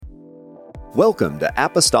Welcome to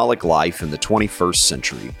Apostolic Life in the 21st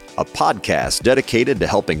Century, a podcast dedicated to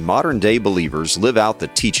helping modern-day believers live out the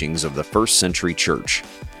teachings of the first century church.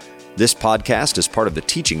 This podcast is part of the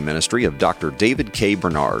teaching ministry of Dr. David K.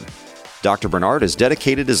 Bernard. Dr. Bernard has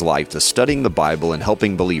dedicated his life to studying the Bible and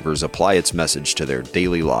helping believers apply its message to their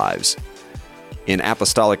daily lives. In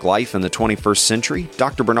Apostolic Life in the 21st Century,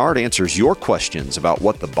 Dr. Bernard answers your questions about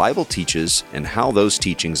what the Bible teaches and how those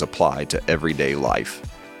teachings apply to everyday life.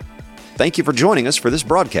 Thank you for joining us for this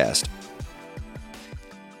broadcast.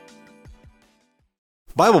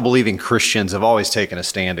 Bible-believing Christians have always taken a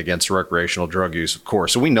stand against recreational drug use, of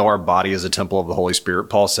course. So we know our body is a temple of the Holy Spirit.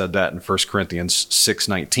 Paul said that in 1 Corinthians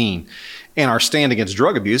 6:19. And our stand against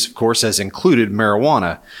drug abuse, of course, has included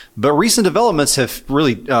marijuana. But recent developments have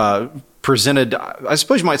really presented, I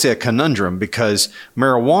suppose you might say, a conundrum, because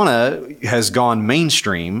marijuana has gone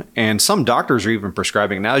mainstream and some doctors are even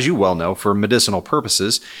prescribing it now, as you well know, for medicinal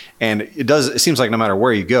purposes. And it seems like no matter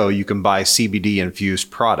where you go, you can buy CBD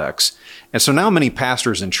infused products. And so now many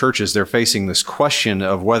pastors and churches, they're facing this question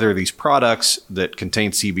of whether these products that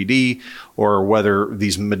contain CBD or whether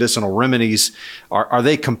these medicinal remedies, are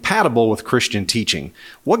they compatible with Christian teaching?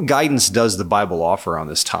 What guidance does the Bible offer on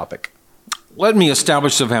this topic? Let me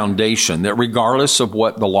establish the foundation that regardless of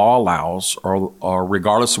what the law allows or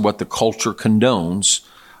regardless of what the culture condones,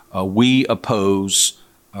 we oppose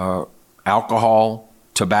alcohol,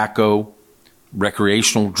 tobacco,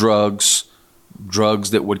 recreational drugs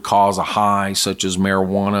that would cause a high, such as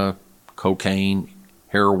marijuana, cocaine,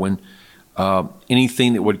 heroin,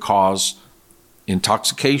 anything that would cause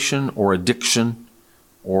intoxication or addiction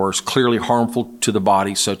or is clearly harmful to the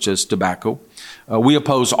body, such as tobacco. We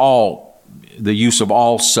oppose the use of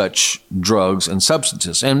all such drugs and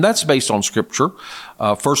substances. And that's based on Scripture.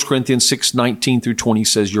 1 Corinthians 6:19 through 20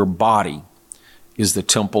 says, your body is the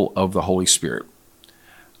temple of the Holy Spirit.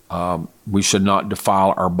 We should not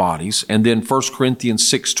defile our bodies. And then 1 Corinthians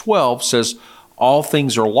 6:12 says, all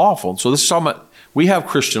things are lawful. So this is talking about, we have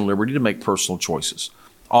Christian liberty to make personal choices.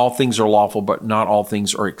 All things are lawful, but not all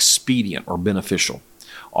things are expedient or beneficial.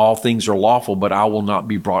 All things are lawful, but I will not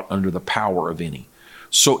be brought under the power of any.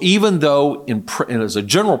 So even though, as a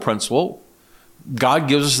general principle, God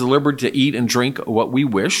gives us the liberty to eat and drink what we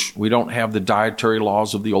wish, we don't have the dietary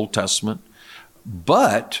laws of the Old Testament,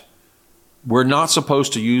 but we're not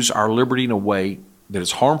supposed to use our liberty in a way that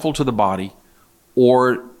is harmful to the body,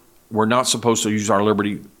 or we're not supposed to use our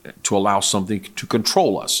liberty to allow something to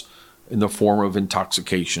control us in the form of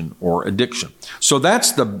intoxication or addiction. So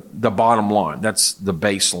that's the bottom line. That's the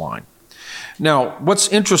baseline. Now, what's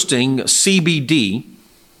interesting, CBD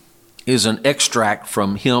is an extract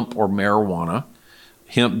from hemp or marijuana,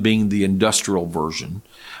 hemp being the industrial version,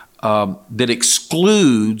 that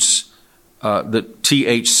excludes the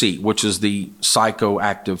THC, which is the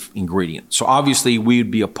psychoactive ingredient. So obviously we would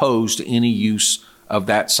be opposed to any use of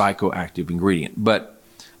that psychoactive ingredient. But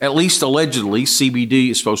at least allegedly, CBD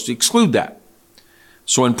is supposed to exclude that.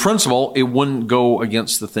 So in principle, it wouldn't go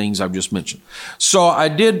against the things I've just mentioned. So I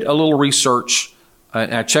did a little research.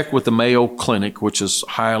 I checked with the Mayo Clinic, which is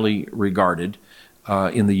highly regarded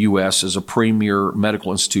in the U.S. as a premier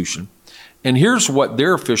medical institution. And here's what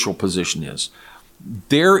their official position is.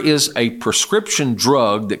 There is a prescription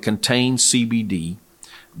drug that contains CBD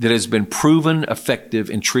that has been proven effective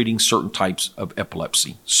in treating certain types of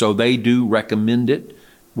epilepsy. So they do recommend it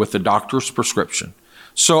with the doctor's prescription.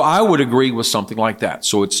 So I would agree with something like that.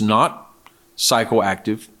 So it's not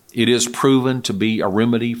psychoactive. It is proven to be a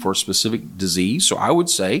remedy for a specific disease. So I would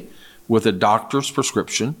say with a doctor's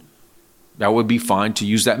prescription, that would be fine to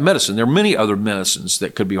use that medicine. There are many other medicines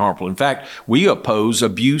that could be harmful. In fact, we oppose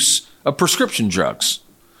abuse of prescription drugs,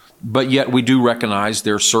 but yet we do recognize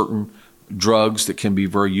there are certain drugs that can be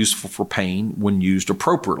very useful for pain when used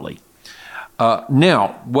appropriately.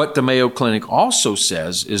 Now, what the Mayo Clinic also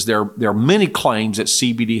says is there are many claims that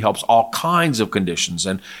CBD helps all kinds of conditions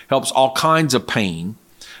and helps all kinds of pain,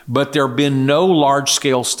 but there have been no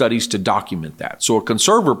large-scale studies to document that. So a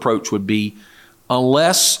conservative approach would be,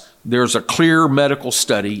 unless there's a clear medical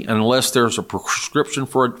study and unless there's a prescription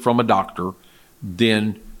from a doctor,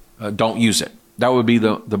 then don't use it. That would be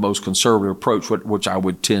the most conservative approach, which I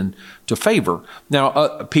would tend to favor.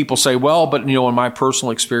 Now, people say, well, but in my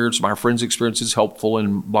personal experience, my friend's experience is helpful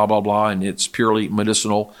and blah, blah, blah, and it's purely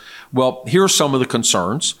medicinal. Well, here are some of the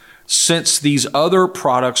concerns. Since these other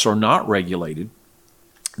products are not regulated,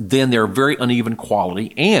 then they're very uneven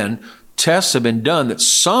quality, and tests have been done that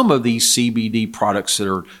some of these CBD products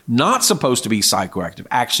that are not supposed to be psychoactive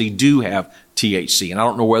actually do have THC. And I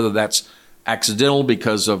don't know whether that's accidental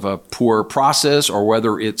because of a poor process or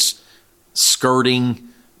whether it's skirting,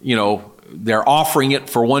 they're offering it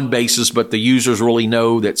for one basis, but the users really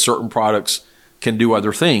know that certain products can do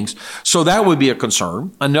other things. So that would be a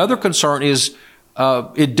concern. Another concern is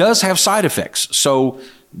it does have side effects. So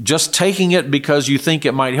just taking it because you think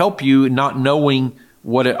it might help you, not knowing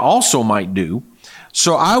what it also might do.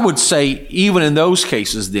 So I would say, even in those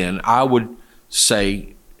cases, then I would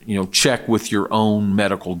say, check with your own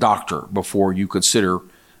medical doctor before you consider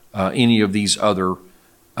any of these other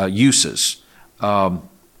uses.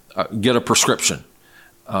 Get a prescription.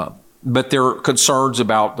 But there are concerns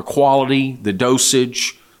about the quality, the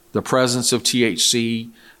dosage, the presence of THC,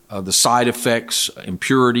 the side effects,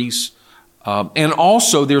 impurities. And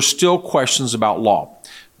also, there's still questions about law.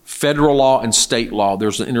 Federal law and state law,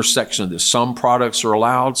 there's an intersection of this. Some products are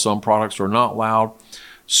allowed, some products are not allowed.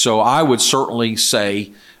 So I would certainly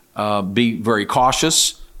say be very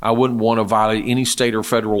cautious. I wouldn't want to violate any state or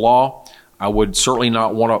federal law. I would certainly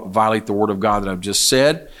not want to violate the Word of God that I've just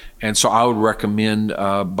said. And so I would recommend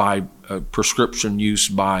by prescription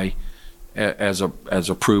use as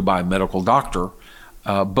approved by a medical doctor.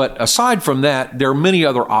 But aside from that, there are many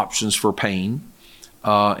other options for pain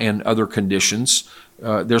and other conditions.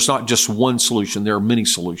 There's not just one solution. There are many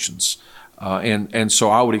solutions. And so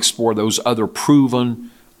I would explore those other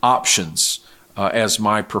proven options as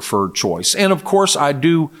my preferred choice. And of course, I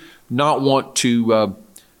do not want to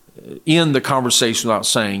end the conversation without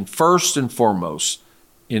saying, first and foremost,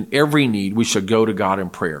 in every need, we should go to God in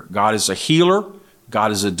prayer. God is a healer.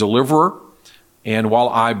 God is a deliverer. And while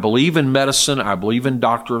I believe in medicine, I believe in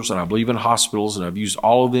doctors, and I believe in hospitals, and I've used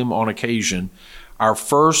all of them on occasion, our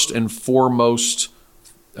first and foremost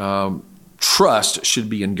trust should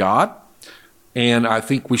be in God. And I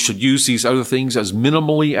think we should use these other things as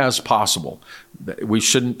minimally as possible. We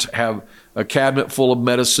shouldn't have a cabinet full of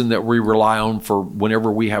medicine that we rely on for whenever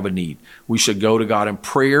we have a need. We should go to God in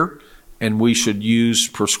prayer, and we should use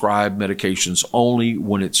prescribed medications only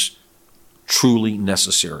when it's truly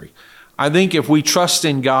necessary. I think if we trust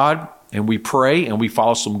in God and we pray and we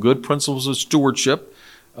follow some good principles of stewardship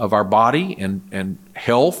of our body and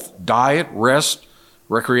health, diet, rest,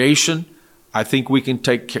 recreation, I think we can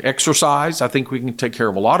take exercise. I think we can take care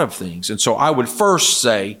of a lot of things. And so I would first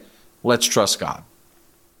say, let's trust God.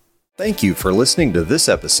 Thank you for listening to this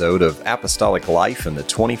episode of Apostolic Life in the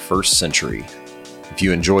 21st Century. If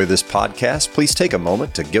you enjoy this podcast, please take a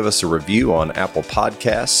moment to give us a review on Apple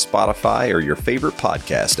Podcasts, Spotify, or your favorite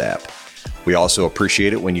podcast app. We also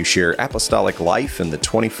appreciate it when you share Apostolic Life in the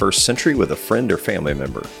 21st Century with a friend or family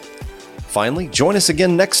member. Finally, join us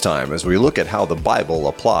again next time as we look at how the Bible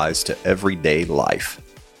applies to everyday life.